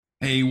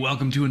Hey,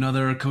 welcome to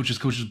another Coaches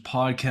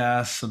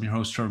podcast. I'm your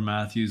host, Trevor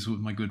Matthews, with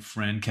my good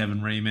friend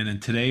Kevin Raymond.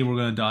 And today we're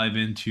going to dive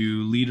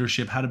into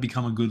leadership, how to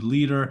become a good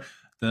leader,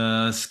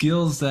 the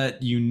skills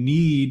that you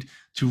need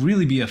to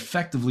really be an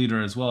effective leader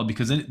as well,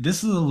 because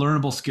this is a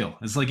learnable skill.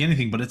 It's like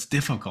anything, but it's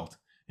difficult.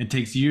 It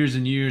takes years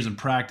and years and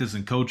practice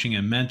and coaching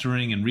and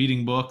mentoring and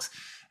reading books.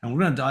 And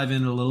we're going to dive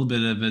into a little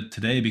bit of it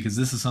today because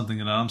this is something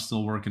that I'm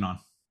still working on.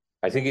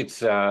 I think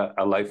it's a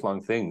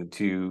lifelong thing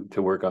to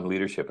work on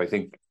leadership. I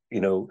think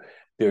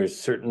there's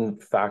certain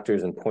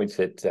factors and points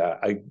that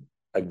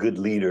a good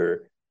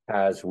leader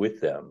has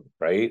with them,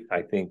 right?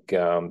 I think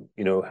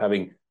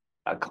having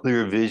a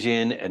clear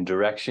vision and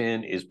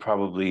direction is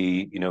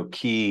probably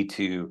key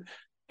to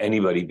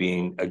anybody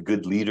being a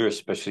good leader,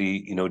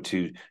 especially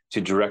to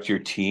direct your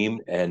team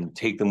and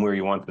take them where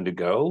you want them to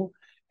go,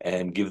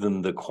 and give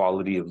them the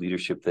quality of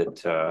leadership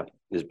that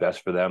is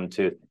best for them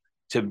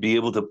to be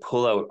able to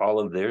pull out all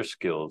of their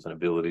skills and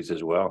abilities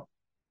as well.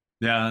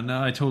 Yeah,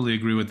 no, I totally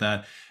agree with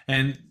that.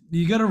 And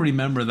you got to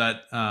remember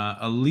that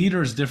a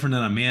leader is different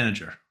than a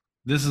manager.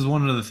 This is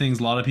one of the things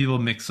a lot of people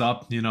mix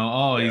up.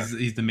 Oh, Yeah.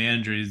 he's the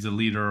manager, he's the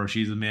leader, or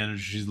she's the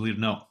manager, she's the leader.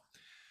 No,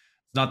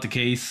 it's not the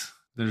case.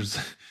 There's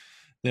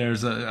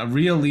a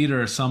real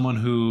leader, someone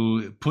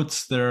who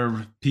puts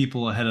their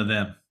people ahead of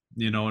them.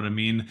 You know what I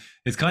mean?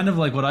 It's kind of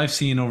like what I've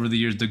seen over the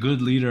years. The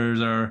good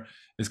leaders are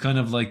It's kind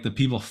of like the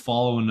people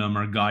following them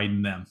are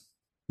guiding them.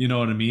 You know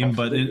what I mean?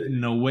 But Absolutely.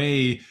 in a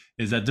way,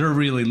 is that they're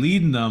really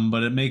leading them,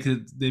 but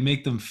they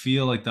make them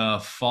feel like the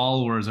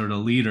followers are the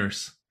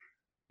leaders.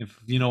 If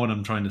you know what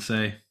I'm trying to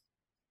say.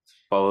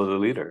 Follow the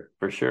leader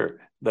for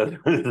sure. That's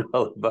what it's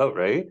all about,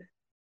 right?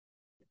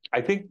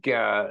 I think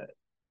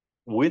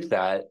with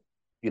that,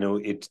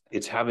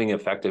 it's having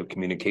effective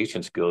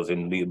communication skills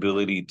and the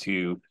ability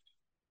to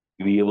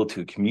be able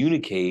to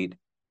communicate,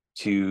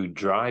 to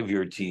drive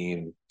your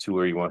team to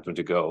where you want them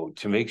to go,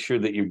 to make sure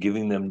that you're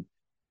giving them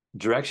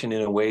direction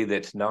in a way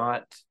that's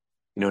not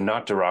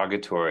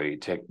derogatory,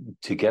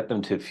 to get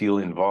them to feel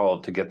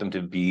involved, to get them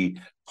to be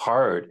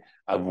part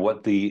of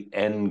what the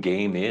end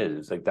game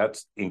is. Like,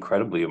 that's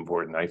incredibly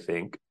important, I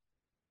think.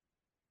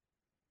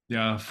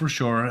 Yeah, for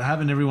sure.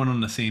 Having everyone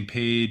on the same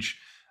page,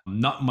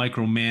 not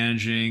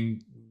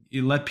micromanaging.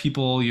 You let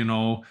people,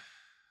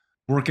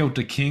 work out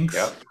the kinks,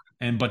 Yeah,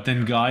 and but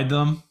then guide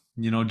them.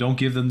 Don't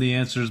give them the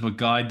answers, but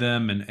guide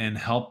them and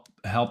help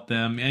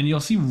them. And you'll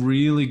see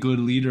really good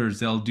leaders.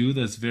 They'll do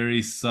this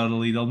very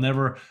subtly. They'll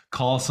never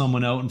call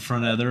someone out in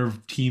front of other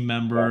team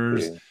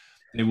members. exactly.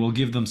 They will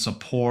give them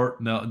support.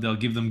 They'll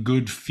give them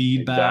good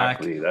feedback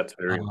Exactly. That's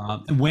very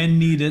important. when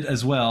needed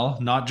as well.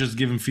 Not just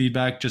giving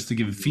feedback just to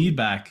give Mhm.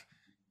 feedback.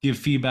 Give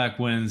feedback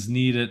when it's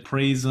needed.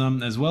 Praise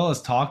them as well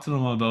as talk to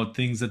them about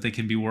things that they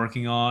can be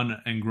working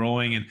on and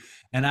growing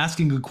and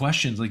asking good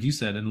questions, like you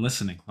said, and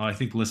listening. Oh, I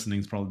think listening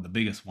is probably the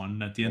biggest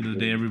one. At the end of the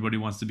day, Agreed. everybody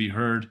wants to be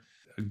heard.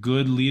 A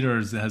good leader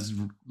has,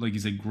 like you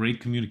said, great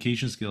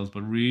communication skills,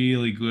 but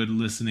really good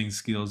listening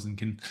skills and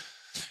can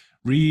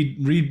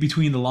read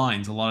between the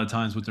lines a lot of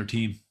times with their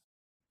team.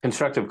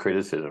 Constructive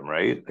criticism,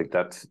 right? Like,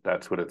 that's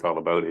what it's all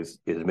about, is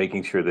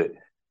making sure that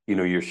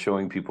you're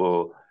showing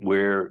people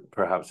where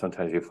perhaps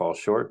sometimes you fall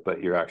short,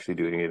 but you're actually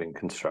doing it in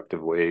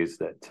constructive ways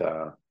that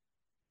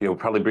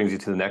probably brings you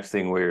to the next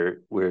thing,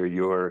 where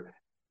your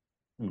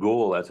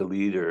goal as a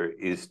leader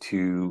is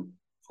to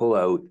pull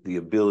out the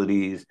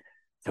abilities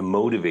to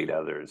motivate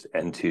others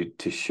and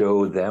to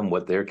show them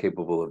what they're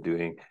capable of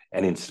doing,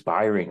 and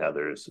inspiring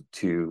others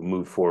to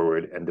move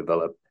forward and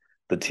develop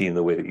the team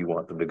the way that you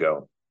want them to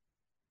go.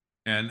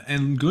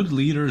 And good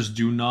leaders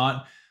do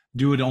not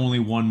do it only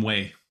one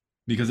way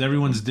because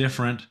everyone's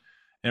different.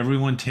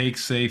 Everyone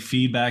takes, say,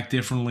 feedback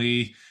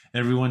differently.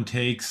 Everyone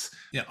takes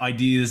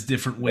ideas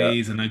different Yeah,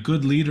 ways, and a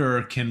good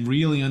leader can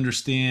really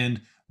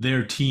understand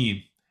their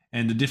team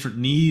and the different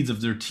needs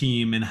of their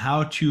team and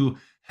how to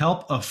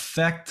help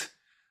affect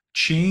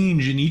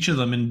change in each of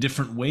them in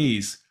different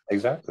ways.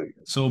 exactly.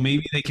 So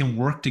maybe they can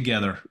work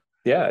together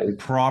Yeah,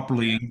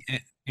 properly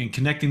and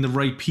connecting the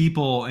right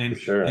people for and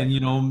sure.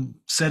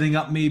 setting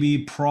up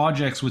maybe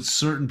projects with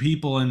certain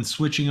people and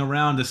switching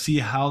around to see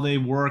how they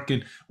work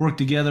and work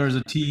together as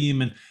a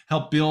team and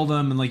help build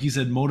them and like you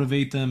said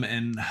motivate them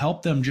and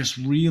help them just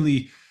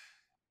really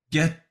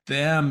get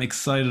them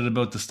excited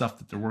about the stuff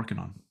that they're working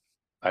on.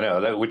 I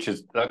know that, which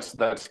is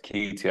that's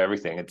key to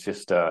everything. It's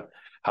just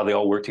how they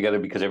all work together,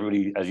 because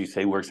everybody, as you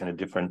say, works in a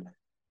different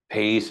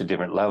pace, a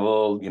different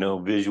level,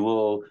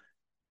 visual,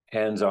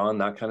 hands-on,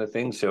 that kind of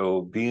thing.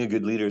 So being a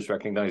good leader is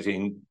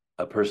recognizing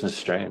a person's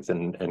strength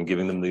and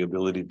giving them the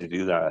ability to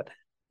do that.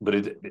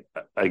 But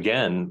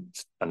again,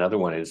 another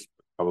one is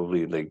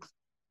probably like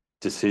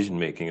decision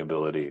making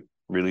ability,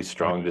 really Yeah.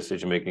 strong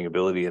decision making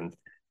ability, and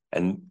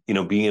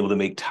being able to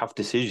make tough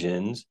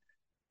decisions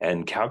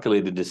and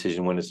calculated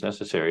decision when it's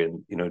necessary,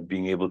 and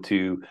being able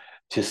to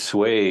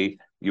sway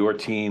your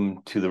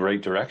team to the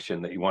right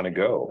direction that you want to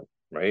go.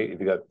 Right? If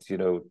you got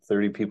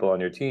 30 people on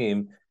your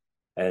team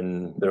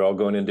and they're all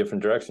going in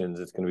different directions,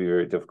 it's going to be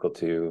very difficult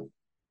to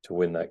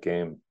win that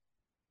game.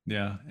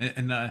 Yeah,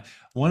 and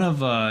one of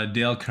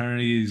Dale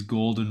Carnegie's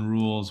golden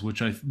rules,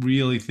 which I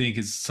really think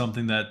is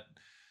something that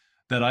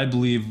I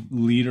believe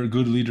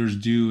good leaders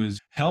do,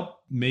 is help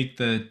make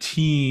the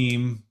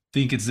team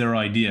think it's their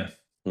idea.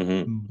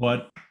 Hmm.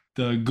 But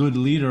the good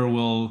leader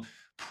will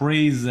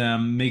praise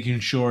them, making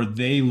sure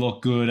they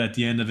look good at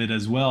the end of it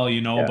as well,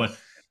 But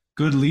Yes.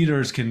 good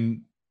leaders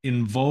can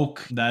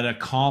invoke that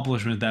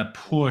accomplishment, that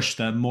push,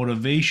 that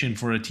motivation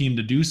for a team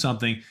to do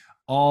something,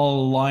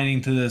 all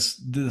aligning to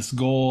this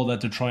goal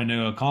that they're trying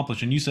to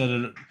accomplish. And you said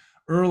it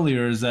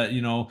earlier, is that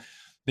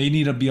they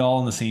need to be all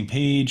on the same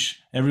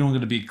page. Everyone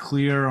going to be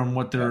clear on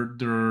what Yeah.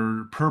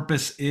 their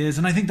purpose is,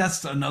 and I think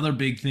that's another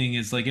big thing.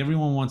 Is like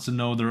everyone wants to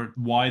know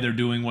why they're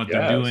doing what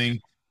they're Yes. doing,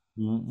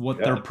 what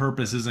their Yeah.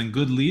 purpose is, and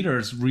good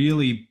leaders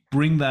really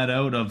bring that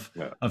out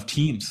Yeah. of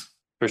teams.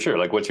 For sure.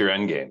 Like, what's your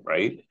end game,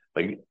 right?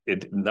 Like,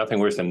 nothing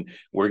worse than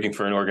working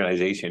for an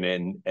organization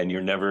and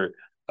you're never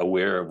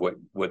aware of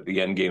what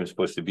the end game is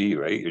supposed to be,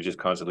 right? You're just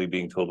constantly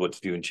being told what to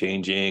do and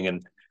changing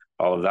and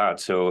all of that.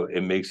 So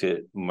it makes it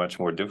much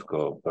more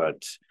difficult.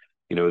 But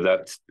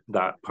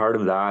that part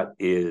of that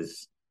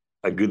is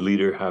a good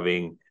leader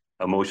having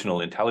emotional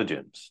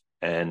intelligence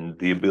and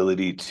the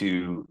ability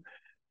to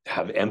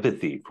have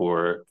empathy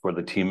for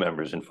the team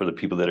members and for the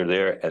people that are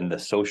there, and the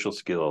social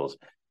skills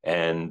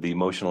and the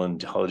emotional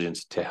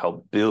intelligence to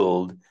help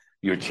build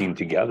your team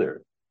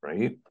together,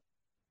 right?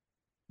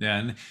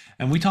 Yeah,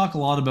 and we talk a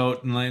lot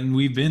about, and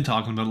we've been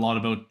talking about a lot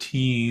about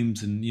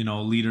teams and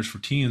leaders for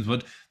teams,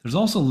 but there's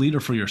also a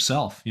leader for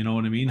yourself. You know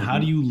what I mean? How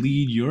do Mm-hmm. you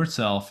lead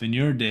yourself in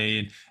your day,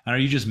 and are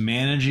you just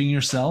managing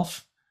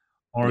yourself,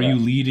 or are Yeah. you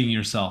leading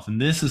yourself? And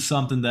this is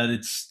something that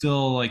it's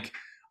still like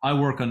I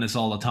work on this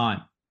all the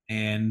time,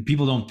 and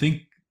people don't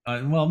think.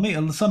 Well,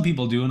 some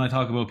people do, and I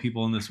talk about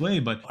people in this way.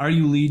 But are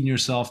you leading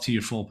yourself to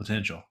your full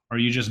potential? Are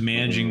you just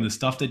managing Mm-hmm. the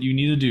stuff that you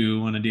need to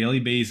do on a daily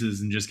basis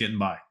and just getting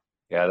by?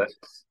 Yeah, that's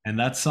And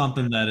that's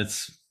something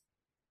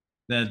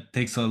that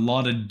takes a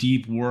lot of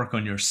deep work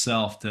on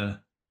yourself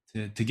to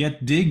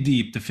dig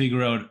deep to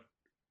figure out,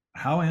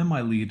 how am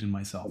I leading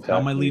myself? How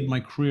am I leading exactly.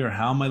 my career?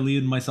 How am I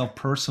leading myself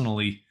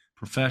personally,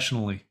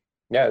 professionally?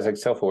 Yeah, it's like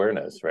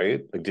self-awareness,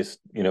 right? Like, just,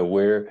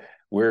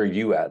 where are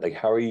you at? Like,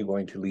 how are you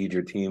going to lead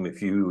your team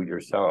if you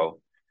yourself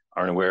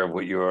aren't aware of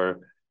what your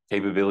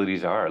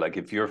capabilities are? Like,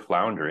 if you're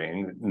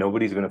floundering,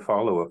 nobody's going to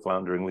follow a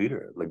floundering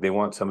leader. Like, they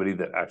want somebody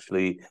that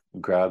actually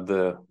grab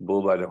the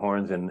bull by the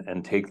horns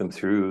and take them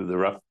through the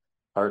rough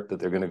part that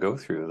they're going to go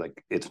through.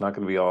 Like, it's not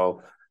going to be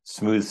all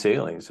smooth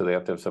sailing. So they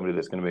have to have somebody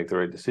that's going to make the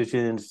right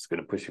decisions, it's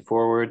going to push you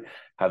forward,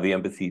 have the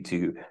empathy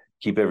to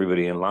keep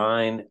everybody in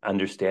line,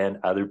 understand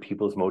other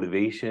people's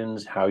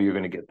motivations, how you're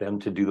going to get them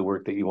to do the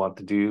work that you want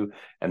to do,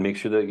 and make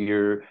sure that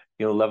you're,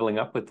 leveling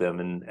up with them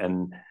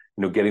and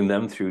getting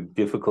them through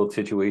difficult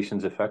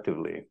situations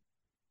effectively.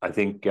 I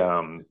think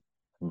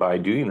by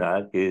doing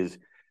that is,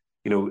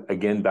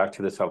 again, back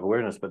to the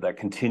self-awareness, but that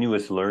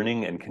continuous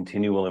learning and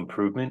continual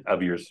improvement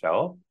of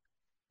yourself,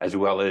 as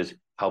well as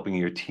helping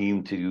your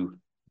team to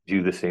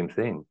do the same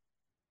thing.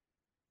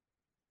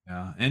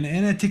 Yeah, and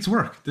it takes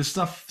work. This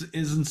stuff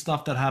isn't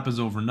stuff that happens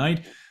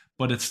overnight,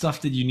 but it's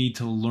stuff that you need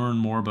to learn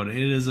more about.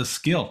 It is a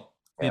skill.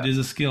 It Yeah. is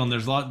a skill, and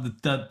there's a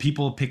lot that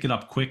people pick it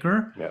up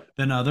quicker Yeah.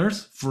 than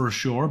others for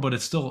sure. But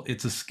it's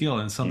a skill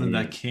and something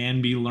that Mm-hmm.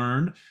 can be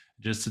learned.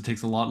 Just it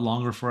takes a lot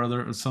longer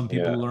for some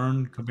people Yeah, to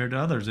learn compared to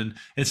others, and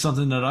it's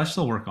something that I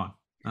still work on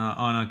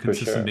a for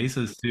consistent sure.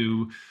 basis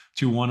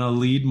to want to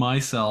lead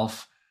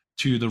myself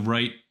to the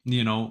right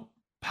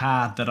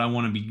path that I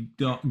want to be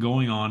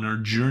going on, or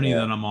journey Yeah.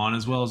 that I'm on,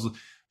 as well as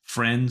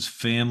friends,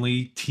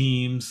 family,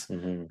 teams,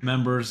 Mm-hmm.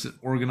 members,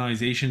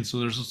 organizations. So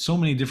there's so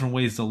many different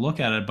ways to look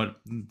at it.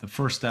 But the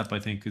first step, I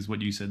think, is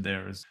what you said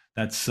there, is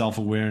that self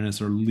awareness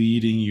or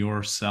leading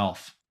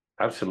yourself.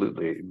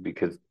 Absolutely,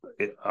 because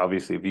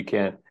obviously, if you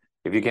can't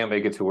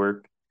make it to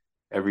work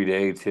every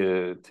day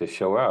to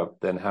show up,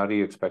 then how do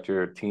you expect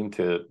your team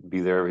to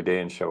be there every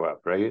day and show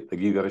up, right? Like,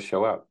 you got to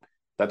show up.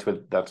 That's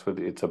what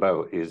it's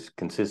about, is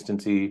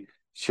consistency,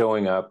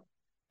 showing up,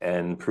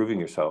 and proving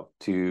yourself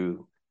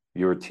to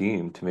your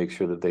team to make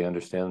sure that they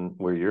understand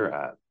where you're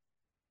at.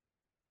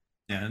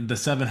 Yeah, and the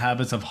Seven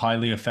Habits of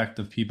Highly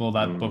Effective People,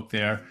 that Mm, book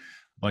there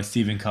by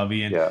Stephen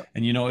Covey, and yeah.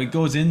 it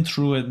goes in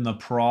through it in the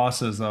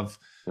process of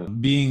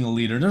being a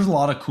leader. There's a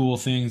lot of cool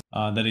things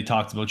that he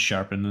talks about,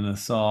 sharpening the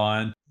saw,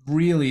 and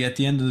really at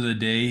the end of the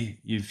day,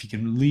 if you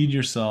can lead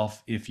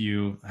yourself, if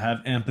you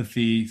have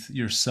empathy,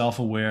 you're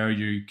self-aware,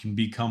 you can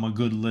become a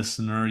good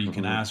listener, you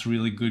can Hmm. ask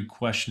really good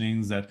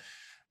questionings that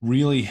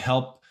really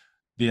help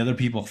the other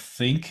people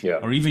think, Yeah.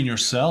 or even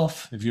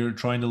yourself, if you're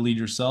trying to lead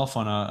yourself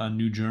on a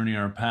new journey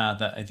or a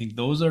path. I think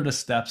those are the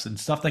steps and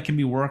stuff that can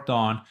be worked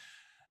on,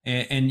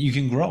 and you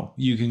can grow from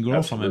it,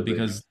 Absolutely.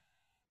 because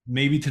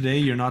maybe today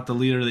you're not the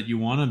leader that you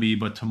want to be,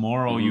 but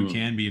tomorrow you Hmm.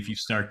 can be if you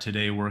start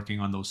today working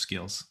on those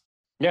skills.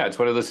 Yeah, it's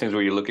one of those things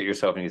where you look at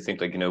yourself and you think,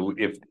 like,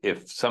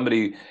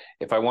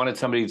 if I wanted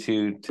somebody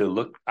to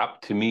look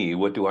up to me,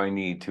 what do I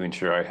need to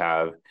ensure I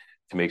have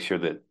to make sure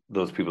that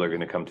those people are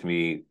going to come to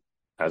me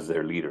as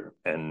their leader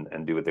and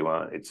do what they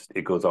want.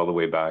 It goes all the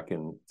way back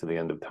in to the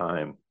end of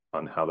time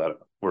on how that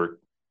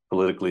worked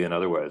politically and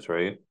otherwise,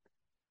 right?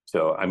 So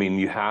I mean,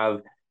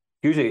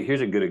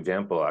 here's a good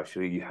example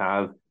actually. You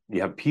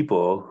have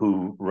people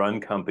who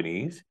run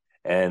companies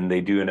and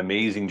they do an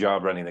amazing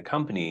job running the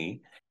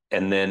company,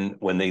 and then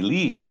when they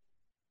leave,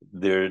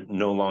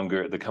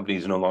 the company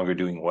is no longer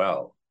doing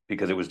well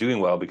because it was doing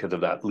well because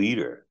of that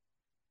leader.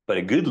 But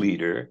a good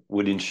leader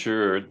would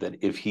ensure that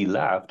if he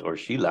left or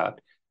she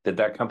left,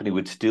 that company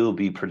would still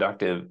be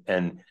productive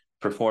and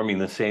performing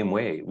the same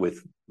way with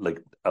like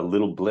a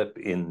little blip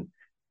in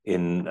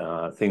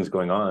things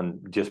going on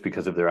just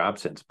because of their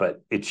absence.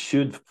 But it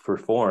should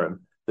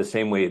perform the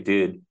same way it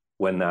did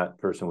when that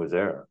person was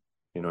there.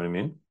 You know what I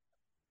mean?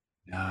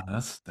 Yeah,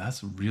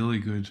 that's a really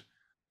good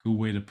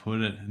way to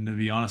put it. And to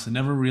be honest, I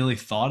never really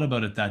thought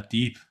about it that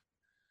deep.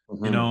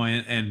 Mm-hmm.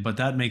 And but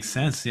that makes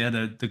sense. Yeah,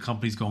 the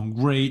company's going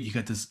great. You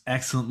got this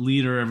excellent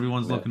leader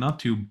everyone's Yeah. looking up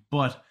to,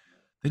 but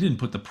they didn't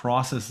put the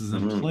processes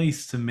in Mm-hmm.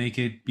 place to make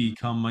it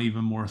become an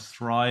even more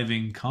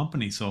thriving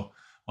company. So,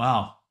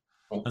 wow,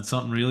 that's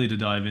something really to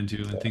dive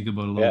into and think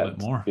about a little Yeah, bit it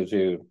more. gives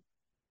you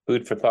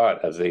food for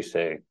thought, as they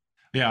say.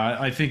 Yeah,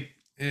 I think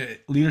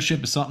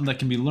leadership is something that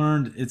can be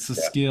learned. It's a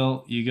Yeah,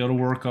 skill. You got to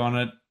work on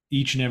it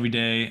each and every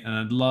day.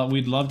 And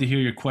we'd love to hear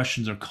your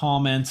questions or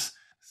comments.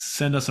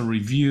 Send us a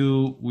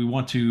review. We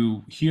want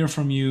to hear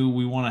from you.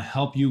 We want to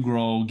help you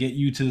grow, get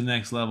you to the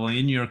next level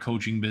in your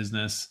coaching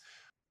business.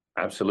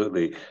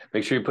 absolutely.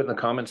 Make sure you put in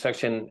the comment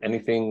section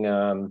anything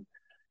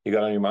you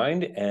got on your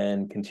mind,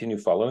 and continue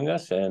following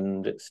us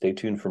and stay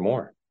tuned for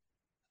more.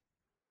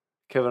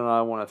 Kevin and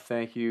I want to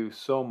thank you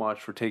so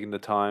much for taking the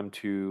time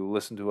to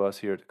listen to us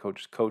here at the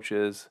Coaches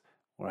Coaches.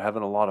 We're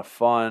having a lot of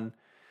fun.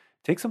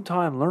 Take some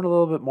time, learn a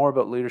little bit more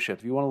about leadership.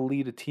 If you want to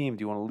lead a team,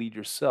 do you want to lead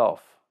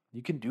yourself?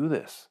 You can do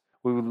this.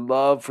 We would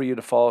love for you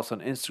to follow us on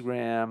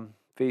Instagram,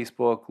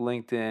 Facebook,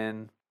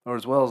 LinkedIn, or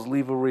as well as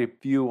leave a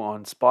review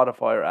on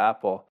Spotify or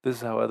Apple. This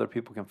is how other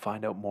people can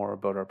find out more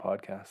about our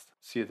podcast.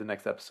 See you at the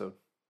next episode.